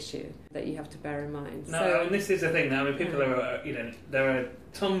other issue that you have to bear in mind. No, and this is the thing now. I mean, people are, you know, there are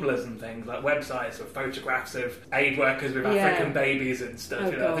Tumblrs and things, like websites with photographs of aid workers with African babies and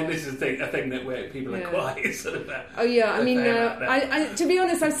stuff. You know, I think this is a thing that people are quite sort of... I mean, I, to be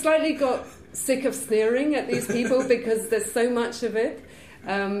honest, I've slightly got sick of sneering at these people because there's so much of it.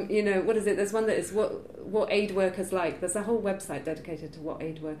 You know, what is it? There's one that is what aid workers like. There's a whole website dedicated to what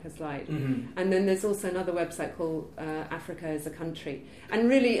aid workers like. And then there's also another website called Africa is a Country. And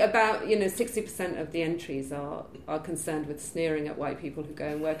really about, you know, 60% of the entries are concerned with sneering at white people who go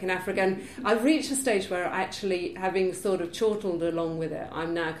and work in Africa. And I've reached a stage where actually, having sort of chortled along with it,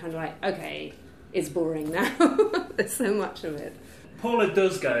 I'm now kind of like, okay, it's boring now. There's so much of it. Paula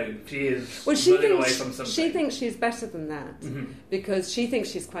does go. She is running away from something. She thinks she's better than that because she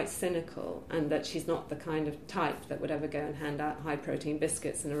thinks she's quite cynical and that she's not the kind of type that would ever go and hand out high-protein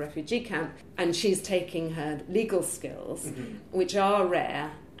biscuits in a refugee camp. And she's taking her legal skills, which are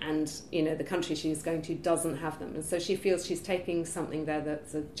rare, and, you know, the country she's going to doesn't have them. And so she feels she's taking something there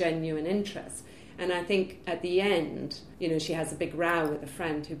that's a genuine interest. And I think at the end, you know, she has a big row with a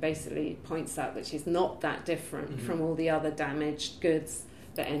friend who basically points out that she's not that different from all the other damaged goods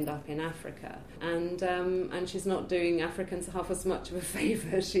that end up in Africa. And she's not doing Africans half as much of a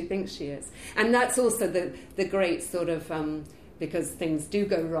favour as she thinks she is. And that's also the great sort of, because things do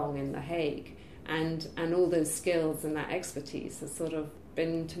go wrong in The Hague, and all those skills and that expertise has sort of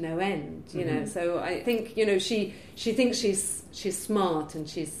been to no end, you know. So I think, you know, she thinks she's smart and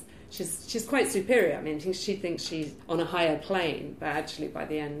she's quite superior. I mean, she thinks she's on a higher plane, but actually by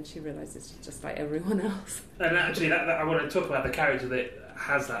the end she realises she's just like everyone else. And actually, that I want to talk about the character that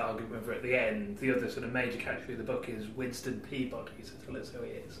has that argument with her at the end. The other sort of major character of the book is Winston Peabody, so tell us who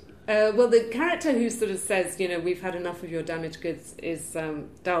he is. Well, the character who sort of says, you know, we've had enough of your damaged goods is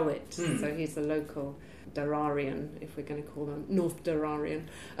Darwit, so he's a local Dararian, if we're going to call them North Dararian.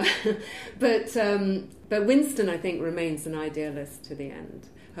 But Winston, I think, remains an idealist to the end.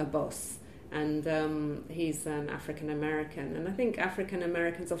 Her boss, and he's an African American, and I think African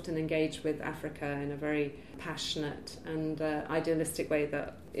Americans often engage with Africa in a very passionate and idealistic way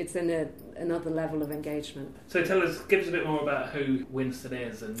that it's in another level of engagement. So give us a bit more about who Winston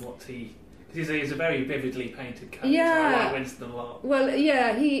is and what he... He's a very vividly painted character. Yeah. I like Winston a lot. Well,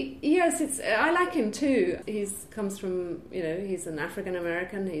 yeah, I like him too. He's comes from, you know, he's an African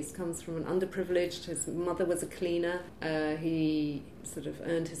American. He comes from an underprivileged. His mother was a cleaner. He sort of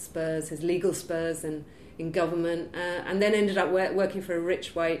earned his spurs, his legal spurs in government, and then ended up working for a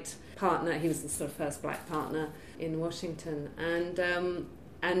rich white partner. He was the sort of first black partner in Washington,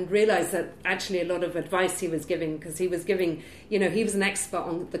 and realised that actually a lot of advice he was giving, because he was giving, you know, he was an expert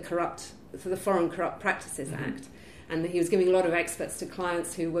on the Foreign Corrupt Practices Act, and he was giving a lot of experts to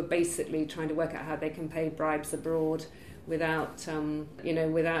clients who were basically trying to work out how they can pay bribes abroad without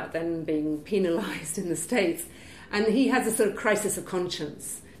then being penalised in the States. And he has a sort of crisis of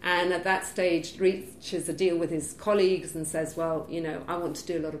conscience, and at that stage reaches a deal with his colleagues and says, well, you know, I want to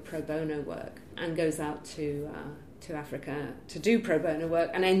do a lot of pro bono work, and goes out to Africa to do pro bono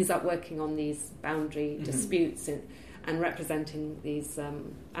work, and ends up working on these boundary disputes and representing these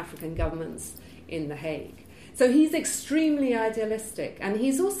African governments in The Hague. So he's extremely idealistic, and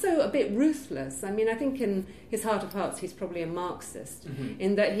he's also a bit ruthless. I mean, I think in his heart of hearts he's probably a Marxist,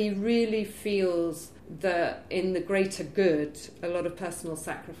 in that he really feels that in the greater good a lot of personal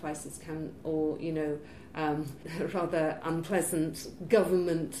sacrifices can, or, you know, rather unpleasant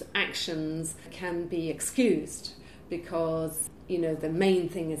government actions can be excused, because, you know, the main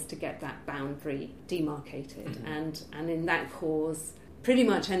thing is to get that boundary demarcated, and in that cause pretty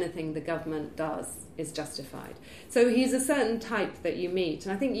much anything the government does is justified. So he's a certain type that you meet,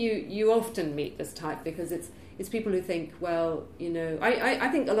 and I think you often meet this type because it's people who think, well, you know, I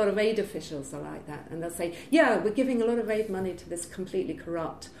think a lot of aid officials are like that, and they'll say, yeah, we're giving a lot of aid money to this completely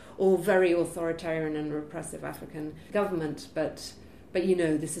corrupt or very authoritarian and repressive African government, but but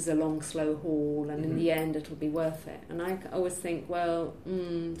this is a long, slow haul, and in the end it'll be worth it. And I always think, well,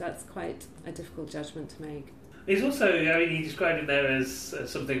 that's quite a difficult judgment to make. He's also, he described him there as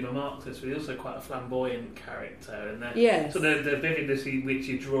something of a Marxist, but he's also quite a flamboyant character. And yes. So the vividness in which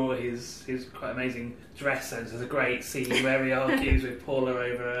you draw his quite amazing dress sense. There's a great scene where he argues with Paula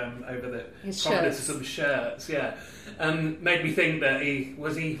over the prominence of some shirts. Yeah, made me think that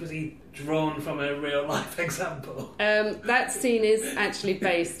was he drawn from a real life example. That scene is actually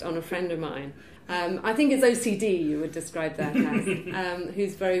based on a friend of mine. I think it's OCD you would describe that as,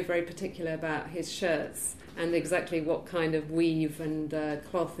 who's very, very particular about his shirts and exactly what kind of weave and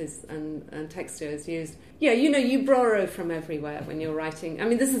cloth is and texture is used. Yeah, you borrow from everywhere when you're writing. I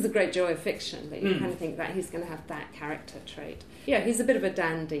mean, this is the great joy of fiction, that you kind of think that he's going to have that character trait. Yeah, he's a bit of a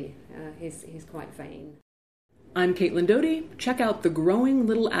dandy. He's quite vain. I'm Caitlin Doty. Check out the growing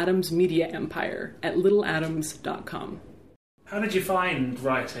Little Atoms media empire at littleatoms.com. How did you find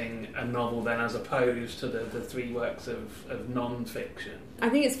writing a novel then, as opposed to the three works of non-fiction? I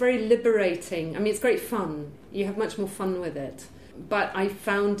think it's very liberating. I mean, it's great fun. You have much more fun with it. But I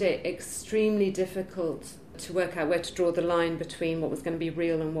found it extremely difficult to work out where to draw the line between what was going to be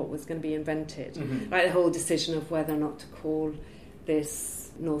real and what was going to be invented. Like the whole decision of whether or not to call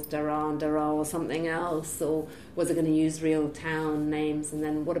this North Daraa or something else, or was it going to use real town names, and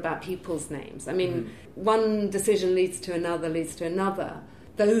then what about people's names? I mean, one decision leads to another.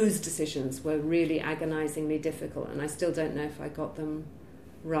 Those decisions were really agonisingly difficult, and I still don't know if I got them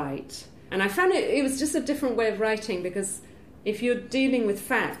right. And I found it was just a different way of writing, because if you're dealing with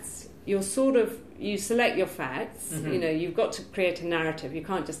facts, you select your facts, you've got to create a narrative. You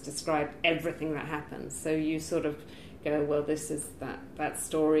can't just describe everything that happens. So you sort of go, well, this is that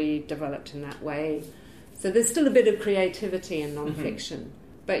story developed in that way. So there's still a bit of creativity in non-fiction,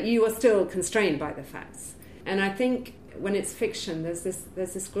 but you are still constrained by the facts. And I think when it's fiction, there's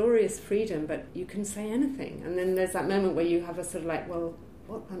this glorious freedom, but you can say anything. And then there's that moment where you have a sort of like, well,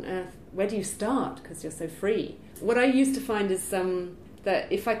 what on earth? Where do you start? Because you're so free. What I used to find is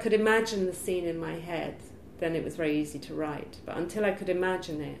that if I could imagine the scene in my head, then it was very easy to write. But until I could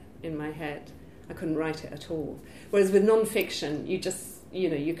imagine it in my head, I couldn't write it at all. Whereas with non-fiction, you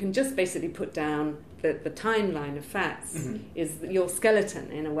can just basically put down the timeline of facts is your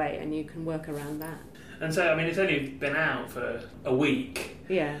skeleton in a way, and you can work around that. And so, I mean, it's only been out for a week.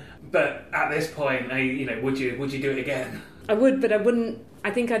 Yeah. But at this point, would you do it again? I would, but I wouldn't.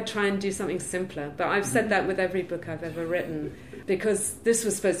 I think I'd try and do something simpler. But I've said that with every book I've ever written, because this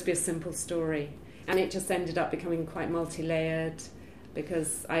was supposed to be a simple story, and it just ended up becoming quite multi-layered,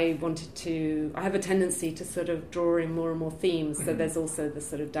 because I have a tendency to sort of draw in more and more themes. So there's also the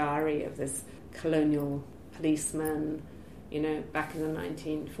sort of diary of this colonial policeman, back in the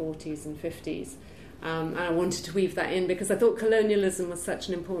 1940s and 50s. And I wanted to weave that in because I thought colonialism was such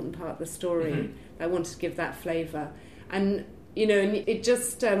an important part of the story. I wanted to give that flavour. And, and it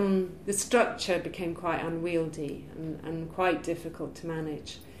just, the structure became quite unwieldy and quite difficult to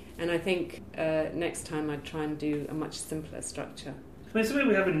manage. And I think next time I'd try and do a much simpler structure. I mean, something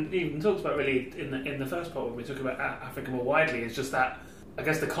we haven't even talked about really in the first part when we talk about Africa more widely is just that, I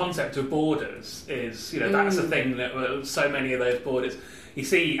guess, the concept of borders is, that's a thing that so many of those borders, you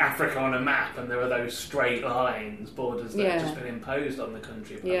see Africa on a map and there are those straight lines, borders that have just been imposed on the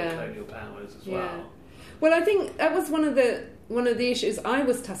country by the colonial powers as well. Well, I think that was one of the issues I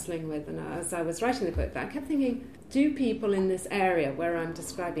was tussling with, and as I was writing the book, that I kept thinking, do people in this area where I'm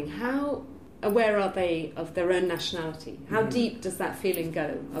describing, how aware are they of their own nationality? How deep does that feeling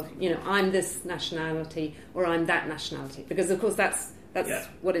go of, I'm this nationality or I'm that nationality? Because, of course, that's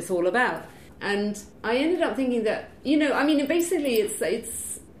what it's all about. And I ended up thinking that, basically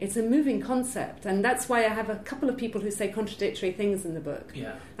it's a moving concept, and that's why I have a couple of people who say contradictory things in the book.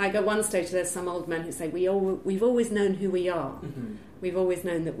 Yeah. Like at one stage there's some old men who say, we've always known who we are. We've always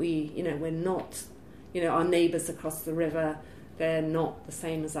known that we're not, our neighbours across the river, they're not the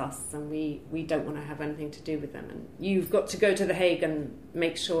same as us, and we don't want to have anything to do with them. And you've got to go to The Hague and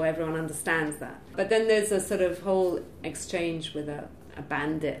make sure everyone understands that. But then there's a sort of whole exchange with a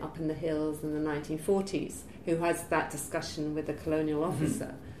bandit up in the hills in the 1940s who has that discussion with a colonial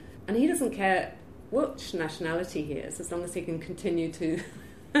officer. And he doesn't care which nationality he is, as long as he can continue to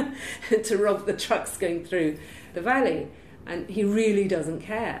to rob the trucks going through the valley. And he really doesn't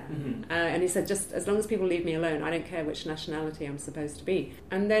care. And he said, just as long as people leave me alone, I don't care which nationality I'm supposed to be.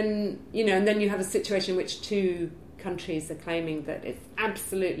 And then, and then you have a situation in which two countries are claiming that it's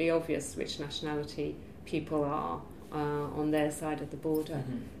absolutely obvious which nationality people are on their side of the border.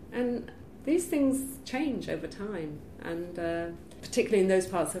 And these things change over time. And particularly in those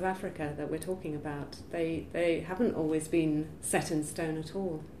parts of Africa that we're talking about. They haven't always been set in stone at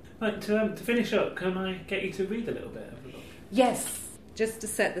all. Right, to finish up, can I get you to read a little bit of the book? Yes, just to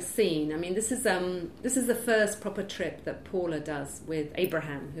set the scene. I mean, this is the first proper trip that Paula does with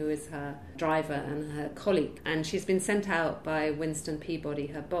Abraham, who is her driver and her colleague. And she's been sent out by Winston Peabody,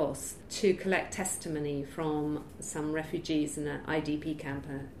 her boss, to collect testimony from some refugees in an IDP camp,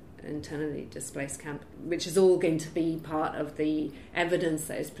 internally displaced camp, which is all going to be part of the evidence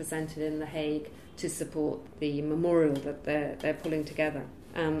that is presented in The Hague to support the memorial that they're pulling together.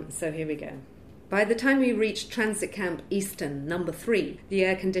 So here we go. By the time we reached Transit Camp Easton, number 3, the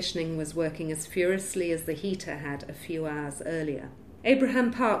air conditioning was working as furiously as the heater had a few hours earlier.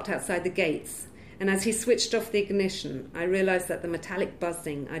 Abraham parked outside the gates, and as he switched off the ignition, I realised that the metallic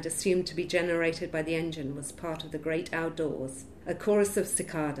buzzing I'd assumed to be generated by the engine was part of the great outdoors, a chorus of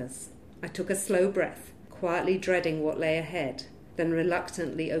cicadas. I took a slow breath, quietly dreading what lay ahead, then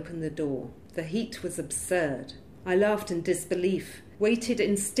reluctantly opened the door. The heat was absurd. I laughed in disbelief, waited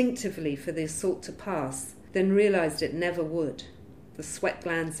instinctively for the assault to pass, then realised it never would. The sweat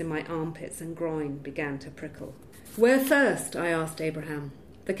glands in my armpits and groin began to prickle. "Where first?" I asked Abraham.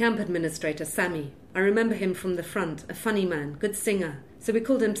 The camp administrator, Sammy. I remember him from the front, a funny man, good singer. So we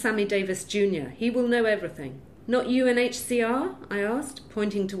called him Sammy Davis Jr. He will know everything. "Not UNHCR?" I asked,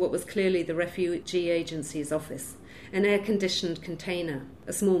 pointing to what was clearly the Refugee Agency's office. An air-conditioned container,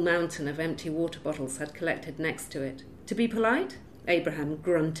 a small mountain of empty water bottles had collected next to it. "To be polite?" Abraham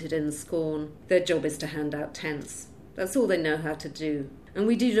grunted in scorn. "Their job is to hand out tents. That's all they know how to do. And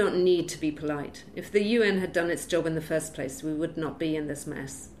we do not need to be polite. If the UN had done its job in the first place, we would not be in this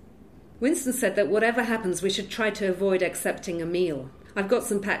mess." Winston said that whatever happens, we should try to avoid accepting a meal. "I've got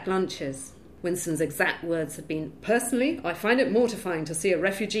some packed lunches." Winston's exact words had been, "Personally, I find it mortifying to see a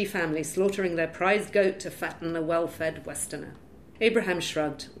refugee family slaughtering their prized goat to fatten a well-fed Westerner." Abraham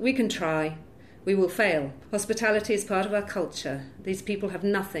shrugged. "We can try. We will fail. Hospitality is part of our culture. These people have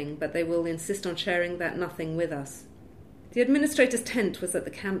nothing, but they will insist on sharing that nothing with us." The administrator's tent was at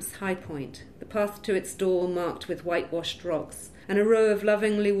the camp's high point, the path to its door marked with whitewashed rocks, and a row of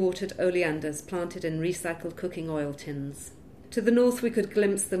lovingly watered oleanders planted in recycled cooking oil tins. To the north we could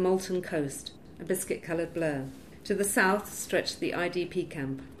glimpse the molten coast, a biscuit-coloured blur. To the south stretched the IDP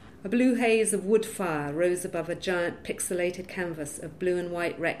camp. A blue haze of wood fire rose above a giant pixelated canvas of blue and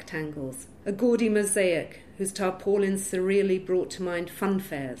white rectangles, a gaudy mosaic whose tarpaulins surreally brought to mind fun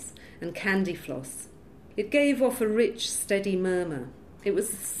fairs and candy floss. It gave off a rich, steady murmur. It was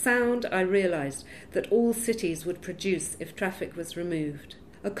the sound, I realised, that all cities would produce if traffic was removed.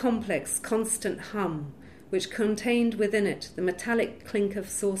 A complex, constant hum, which contained within it the metallic clink of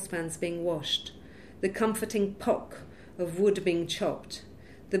saucepans being washed, the comforting pock of wood being chopped,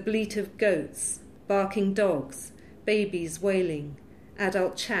 the bleat of goats, barking dogs, babies wailing,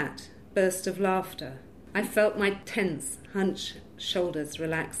 adult chat, burst of laughter. I felt my tense, hunched shoulders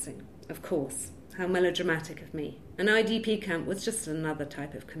relaxing. Of course, how melodramatic of me. An IDP camp was just another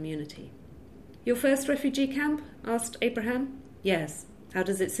type of community. "Your first refugee camp?" asked Abraham. "Yes. How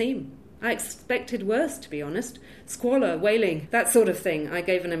does it seem?" "I expected worse, to be honest. Squalor, wailing, that sort of thing." I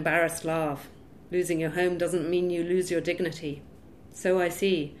gave an embarrassed laugh. "Losing your home doesn't mean you lose your dignity." "So I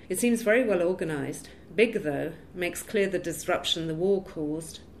see. It seems very well organised. Big, though. Makes clear the disruption the war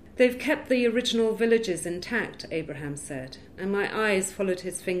caused." "They've kept the original villages intact," Abraham said, and my eyes followed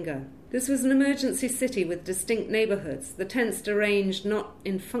his finger. This was an emergency city with distinct neighbourhoods, the tents arranged not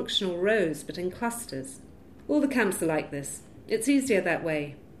in functional rows but in clusters. "All the camps are like this. It's easier that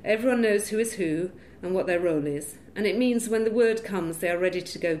way. Everyone knows who is who and what their role is, and it means when the word comes they are ready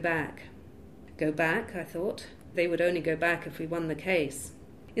to go back." Go back, I thought. They would only go back if we won the case.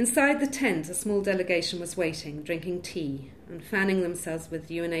 Inside the tent, a small delegation was waiting, drinking tea, and fanning themselves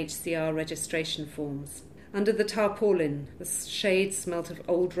with UNHCR registration forms. Under the tarpaulin, the shade smelt of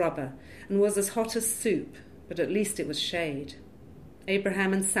old rubber and was as hot as soup, but at least it was shade.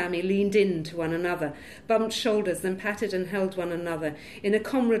 Abraham and Sammy leaned in to one another, bumped shoulders, then patted and held one another in a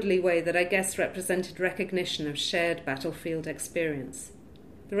comradely way that I guess represented recognition of shared battlefield experience.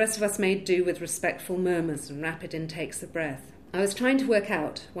 The rest of us made do with respectful murmurs and rapid intakes of breath. I was trying to work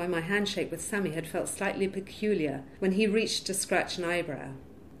out why my handshake with Sammy had felt slightly peculiar when he reached to scratch an eyebrow.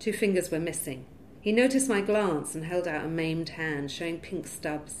 2 fingers were missing. He noticed my glance and held out a maimed hand, showing pink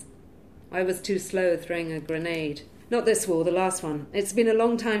stubs. I was too slow throwing a grenade. "Not this war, the last one. It's been a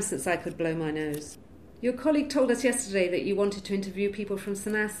long time since I could blow my nose." "Your colleague told us yesterday that you wanted to interview people from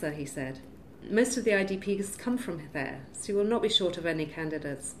Sanassa," he said. "Most of the IDPs come from there, so you will not be short of any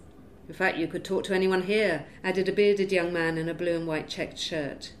candidates." "In fact, you could talk to anyone here," added a bearded young man in a blue and white checked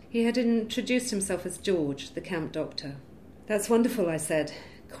shirt. He had introduced himself as George, the camp doctor. That's wonderful, I said,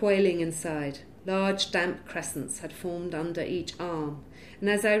 quailing inside. Large damp crescents had formed under each arm, and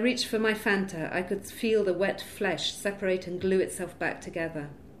as I reached for my Fanta, I could feel the wet flesh separate and glue itself back together.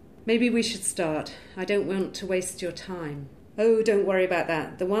 Maybe we should start. I don't want to waste your time. Oh, don't worry about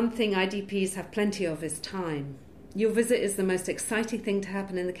that. The one thing IDPs have plenty of is time. Your visit is the most exciting thing to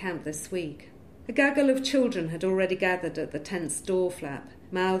happen in the camp this week. A gaggle of children had already gathered at the tent's door flap,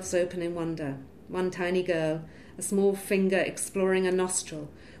 mouths open in wonder. One tiny girl, a small finger exploring a nostril,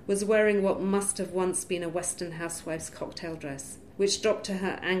 was wearing what must have once been a Western housewife's cocktail dress, which dropped to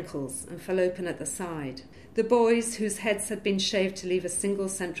her ankles and fell open at the side. The boys, whose heads had been shaved to leave a single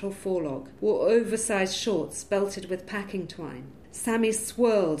central forelock, wore oversized shorts belted with packing twine. Sammy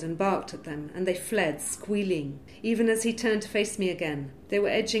swirled and barked at them, and they fled, squealing. Even as he turned to face me again, they were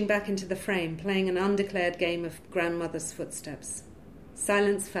edging back into the frame, playing an undeclared game of grandmother's footsteps.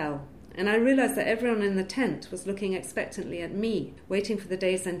 Silence fell, and I realized that everyone in the tent was looking expectantly at me, waiting for the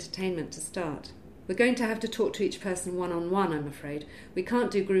day's entertainment to start. We're going to have to talk to each person one-on-one, I'm afraid. We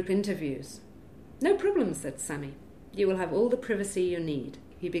can't do group interviews. No problem, said Sammy. You will have all the privacy you need.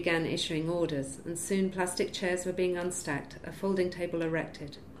 He began issuing orders, and soon plastic chairs were being unstacked, a folding table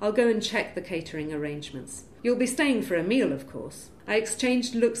erected. I'll go and check the catering arrangements. You'll be staying for a meal, of course. I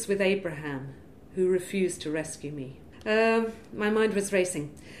exchanged looks with Abraham, who refused to rescue me. My mind was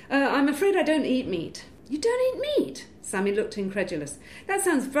racing. I'm afraid I don't eat meat. You don't eat meat? Sammy looked incredulous. That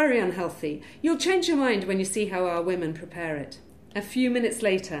sounds very unhealthy. You'll change your mind when you see how our women prepare it. A few minutes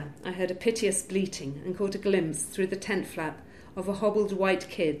later, I heard a piteous bleating and caught a glimpse through the tent flap of a hobbled white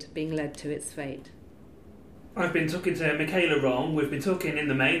kid being led to its fate. I've been talking to Michaela Wrong. We've been talking in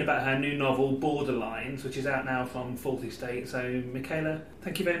the main about her new novel, Borderlines, which is out now from Faulty State. So, Michaela,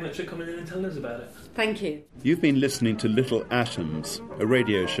 thank you very much for coming in and telling us about it. Thank you. You've been listening to Little Atoms, a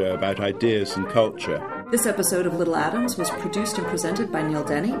radio show about ideas and culture. This episode of Little Atoms was produced and presented by Neil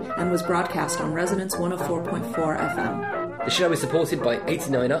Denny and was broadcast on Resonance 104.4 FM. The show is supported by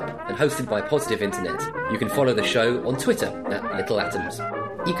 89UP and hosted by Positive Internet. You can follow the show on Twitter at Little Atoms.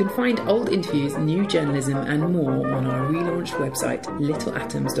 You can find old interviews, new journalism and more on our relaunched website,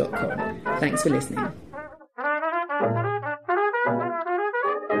 littleatoms.com. Thanks for listening.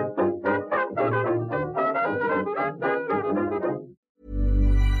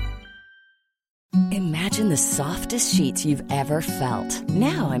 Imagine the softest sheets you've ever felt.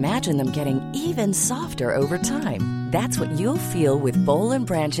 Now imagine them getting even softer over time. That's what you'll feel with Boll &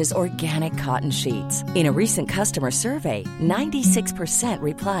 Branch's organic cotton sheets. In a recent customer survey, 96%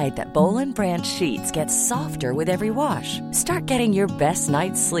 replied that Boll & Branch sheets get softer with every wash. Start getting your best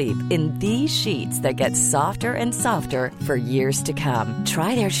night's sleep in these sheets that get softer and softer for years to come.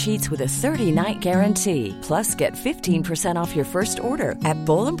 Try their sheets with a 30-night guarantee. Plus, get 15% off your first order at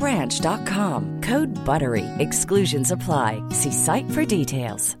bollandbranch.com. Code BUTTERY. Exclusions apply. See site for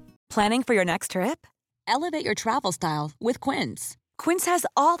details. Planning for your next trip? Elevate your travel style with Quince. Quince has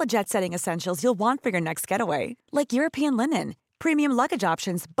all the jet-setting essentials you'll want for your next getaway, like European linen, premium luggage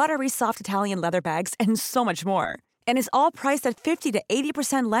options, buttery soft Italian leather bags, and so much more. And is all priced at 50 to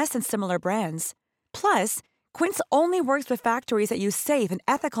 80% less than similar brands. Plus, Quince only works with factories that use safe and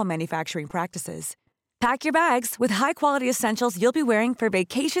ethical manufacturing practices. Pack your bags with high-quality essentials you'll be wearing for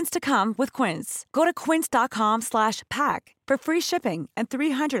vacations to come with Quince. Go to quince.com/pack for free shipping and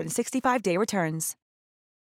 365-day returns.